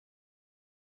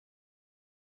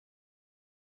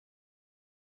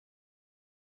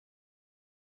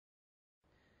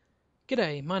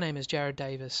G'day, my name is Jared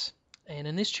Davis, and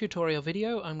in this tutorial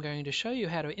video I'm going to show you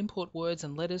how to import words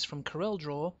and letters from Corel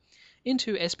Draw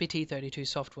into SPT32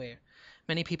 software.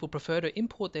 Many people prefer to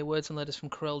import their words and letters from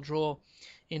Corel Draw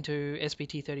into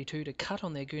SPT32 to cut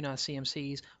on their Gunnar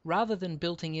CMCs rather than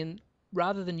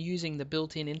using the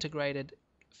built-in integrated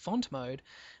font mode,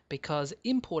 because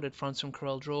imported fonts from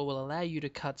Corel Draw will allow you to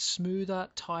cut smoother,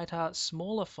 tighter,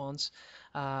 smaller fonts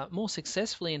more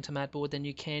successfully into Matboard than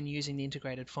you can using the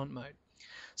integrated font mode.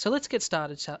 So let's get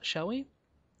started, shall we?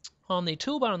 On the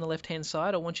toolbar on the left hand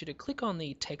side, I want you to click on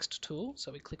the text tool.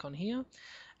 So we click on here,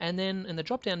 and then in the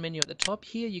drop down menu at the top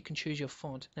here you can choose your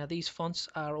font. Now these fonts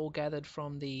are all gathered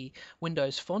from the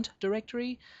Windows font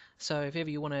directory, so if ever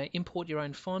you want to import your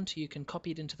own font you can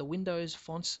copy it into the Windows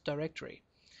fonts directory.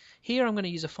 Here I'm going to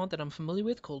use a font that I'm familiar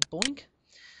with called Boink,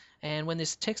 and when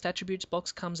this text attributes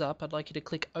box comes up I'd like you to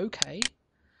click OK,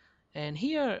 and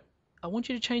here I want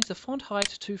you to change the font height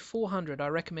to 400. I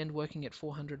recommend working at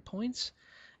 400 points,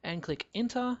 and click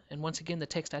enter, and once again the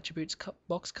text attributes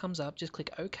box comes up. Just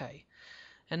click OK,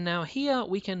 and now here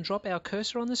we can drop our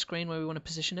cursor on the screen where we want to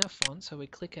position our font. So we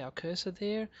click our cursor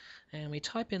there and we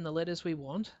type in the letters we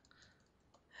want.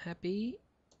 Happy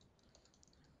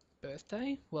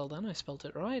birthday. Well done, I spelt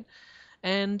it right.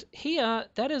 And here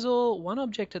that is all one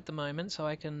object at the moment, so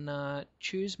I can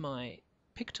choose my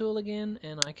pick tool again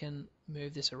and I can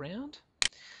move this around.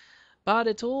 But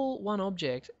it's all one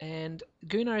object, and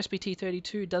Gunnar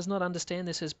SPT32 does not understand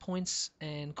this as points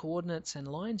and coordinates and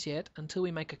lines yet until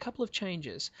we make a couple of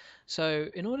changes. So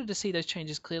in order to see those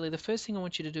changes clearly, the first thing I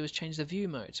want you to do is change the view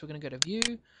mode. So we're going to go to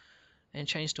view and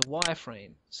change to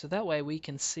wireframe, so that way we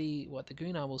can see what the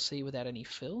Gunnar will see without any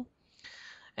fill.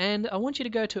 And I want you to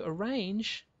go to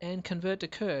arrange and convert to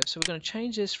curve. So we're going to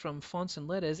change this from fonts and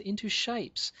letters into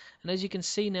shapes. And as you can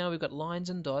see now, we've got lines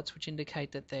and dots which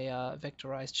indicate that they are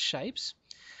vectorized shapes.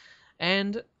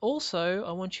 And also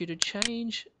I want you to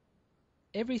change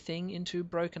everything into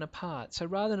broken apart. So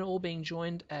rather than all being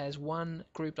joined as one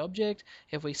grouped object,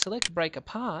 if we select break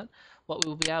apart, what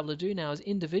we'll be able to do now is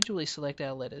individually select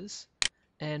our letters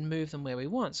and move them where we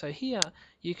want. So here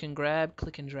you can grab,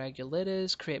 click and drag your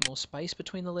letters, create more space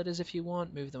between the letters if you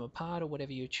want, move them apart or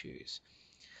whatever you choose.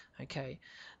 Okay,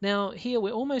 now here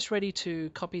we're almost ready to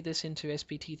copy this into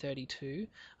SPT32.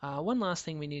 One last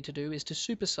thing we need to do is to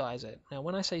supersize it. Now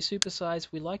when I say supersize,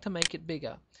 we like to make it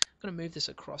bigger. I'm going to move this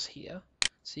across here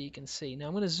so you can see. Now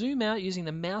I'm going to zoom out using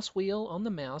the mouse wheel on the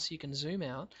mouse. You can zoom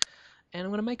out. And I'm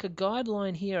going to make a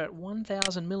guideline here at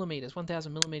 1000 millimeters.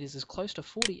 1000 millimeters is close to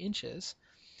 40 inches.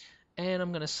 And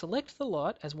I'm going to select the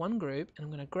lot as one group, and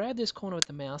I'm going to grab this corner with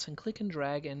the mouse and click and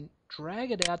drag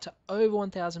it out to over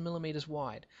 1000 millimeters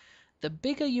wide. The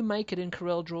bigger you make it in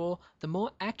Corel Draw, the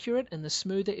more accurate and the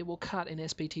smoother it will cut in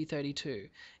SPT32.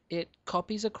 It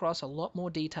copies across a lot more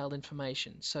detailed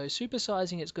information. So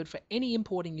supersizing is good for any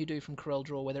importing you do from Corel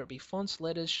Draw, whether it be fonts,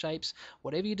 letters, shapes,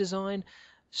 whatever you design.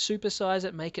 Supersize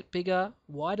it, make it bigger,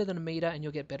 wider than a meter, and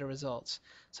you'll get better results.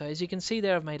 So as you can see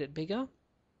there, I've made it bigger.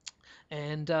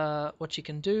 And what you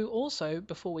can do also,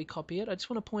 before we copy it, I just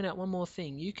want to point out one more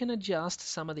thing. You can adjust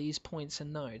some of these points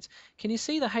and nodes. Can you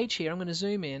see the H here? I'm going to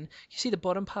zoom in. You see the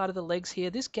bottom part of the legs here?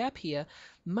 This gap here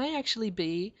may actually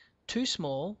be too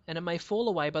small, and it may fall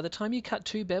away. By the time you cut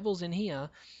two bevels in here,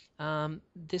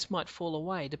 this might fall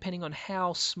away depending on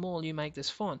how small you make this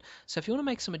font. So if you want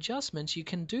to make some adjustments, you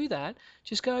can do that.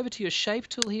 Just go over to your shape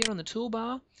tool here on the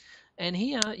toolbar, and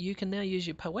here you can now use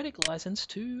your poetic license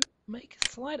to make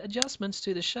slight adjustments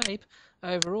to the shape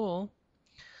overall,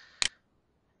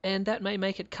 and that may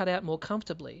make it cut out more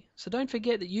comfortably. So don't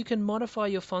forget that you can modify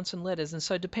your fonts and letters, and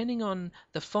so depending on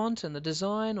the font and the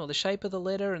design or the shape of the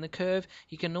letter and the curve,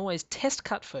 you can always test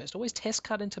cut first. Always test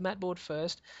cut into Matboard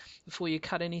first before you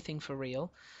cut anything for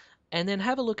real, and then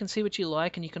have a look and see what you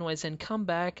like, and you can always then come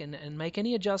back and make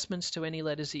any adjustments to any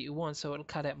letters that you want so it'll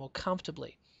cut out more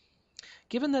comfortably.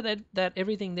 Given that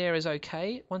everything there is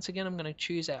okay, once again I'm going to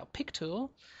choose our pick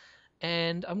tool,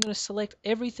 and I'm going to select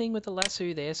everything with the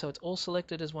lasso there so it's all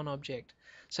selected as one object.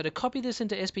 So to copy this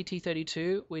into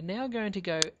SPT32, we're now going to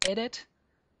go Edit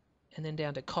and then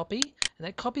down to Copy, and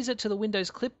that copies it to the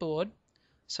Windows clipboard.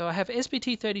 So I have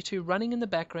SPT32 running in the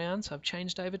background, so I've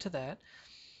changed over to that.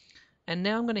 And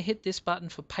now I'm going to hit this button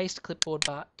for Paste Clipboard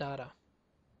Data.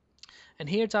 And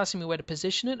here it's asking me where to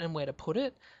position it and where to put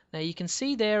it. Now you can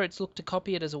see there it's looked to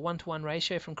copy it as a 1-to-1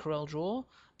 ratio from Corel Draw.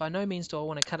 By no means do I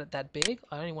want to cut it that big.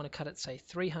 I only want to cut it, say,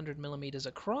 300 millimeters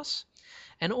across.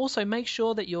 And also make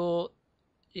sure that your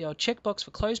checkbox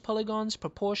for closed polygons,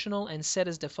 proportional, and set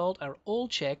as default are all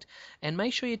checked. And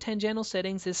make sure your tangential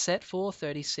settings is set for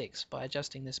 36 by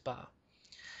adjusting this bar.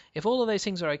 If all of those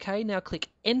things are okay, now click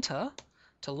Enter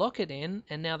to lock it in,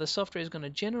 and now the software is going to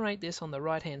generate this on the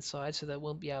right hand side so that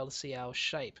we'll be able to see our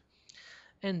shape.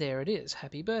 And there it is,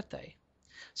 happy birthday.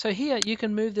 So here you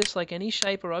can move this like any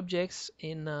shape or objects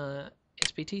in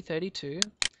SPT32,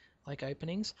 like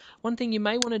openings. One thing you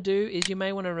may want to do is you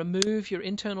may want to remove your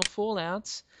internal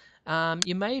fallouts.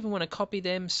 You may even want to copy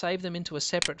them, save them into a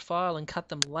separate file and cut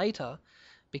them later,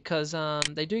 because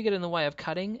they do get in the way of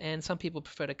cutting, and some people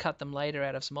prefer to cut them later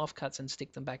out of some offcuts and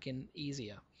stick them back in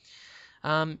easier.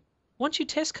 Once you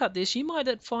test cut this, you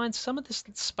might find some of the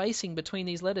spacing between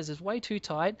these letters is way too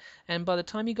tight, and by the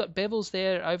time you've got bevels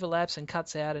there, it overlaps and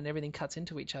cuts out and everything cuts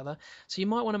into each other. So you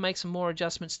might want to make some more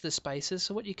adjustments to the spaces.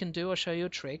 So what you can do, I'll show you a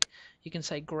trick. You can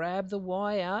say grab the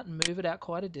Y out and move it out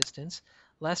quite a distance,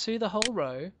 lasso the whole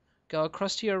row, go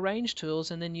across to your arrange tools,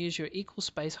 and then use your equal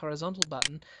space horizontal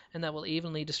button, and that will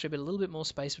evenly distribute a little bit more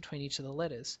space between each of the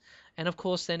letters. And of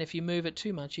course then if you move it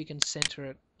too much, you can center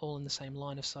it all in the same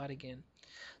line of sight again.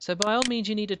 So by all means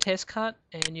you need a test cut,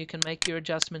 and you can make your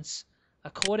adjustments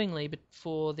accordingly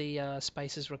for the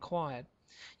spaces required.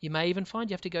 You may even find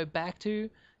you have to go back to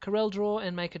Corel Draw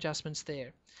and make adjustments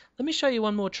there. Let me show you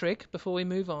one more trick before we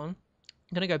move on.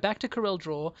 I'm going to go back to Corel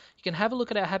Draw. You can have a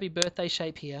look at our happy birthday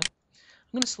shape here.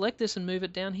 I'm going to select this and move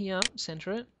it down here,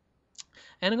 center it.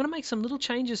 And I'm going to make some little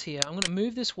changes here. I'm going to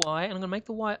move this Y, and I'm going to make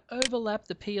the Y overlap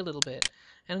the P a little bit.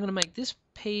 And I'm going to make this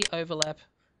P overlap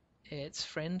its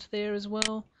friend there as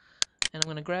well. And I'm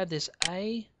going to grab this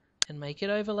A and make it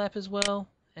overlap as well.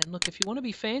 And look, if you want to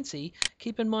be fancy,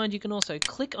 keep in mind you can also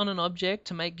click on an object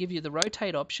to give you the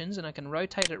rotate options, and I can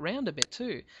rotate it around a bit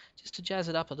too, just to jazz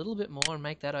it up a little bit more and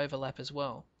make that overlap as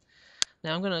well.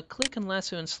 Now I'm going to click and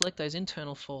lasso and select those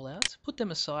internal fallouts, put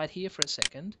them aside here for a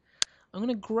second. I'm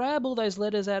going to grab all those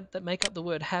letters out that make up the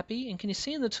word happy, and can you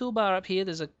see in the toolbar up here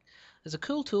there's a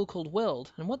cool tool called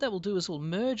weld, and what that will do is we'll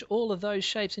merge all of those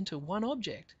shapes into one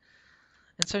object.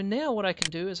 And so now what I can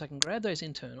do is I can grab those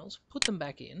internals, put them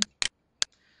back in,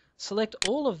 select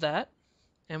all of that,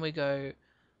 and we go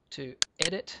to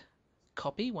Edit,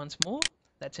 Copy once more.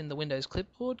 That's in the Windows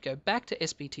clipboard. Go back to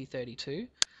SPT32.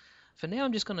 For now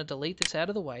I'm just going to delete this out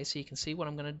of the way so you can see what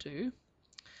I'm going to do.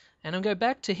 And I'll go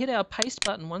back to hit our Paste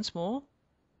button once more.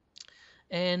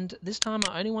 And this time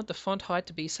I only want the font height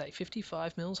to be, say,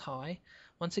 55 mils high.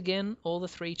 Once again, all the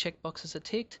three checkboxes are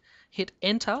ticked. Hit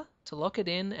Enter to lock it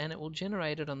in, and it will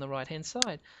generate it on the right hand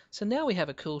side. So now we have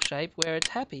a cool shape where it's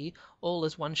happy all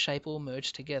as one shape all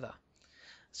merged together.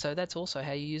 So that's also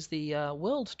how you use the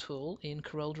Weld tool in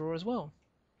Corel Draw as well.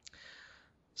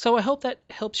 So I hope that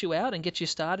helps you out and gets you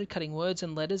started cutting words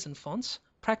and letters and fonts.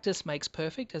 Practice makes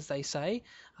perfect, as they say.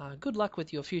 Good luck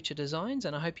with your future designs,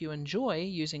 and I hope you enjoy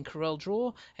using Corel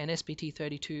Draw and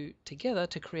SPT32 together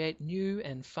to create new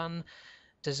and fun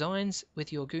designs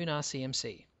with your Gunnar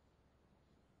CMC.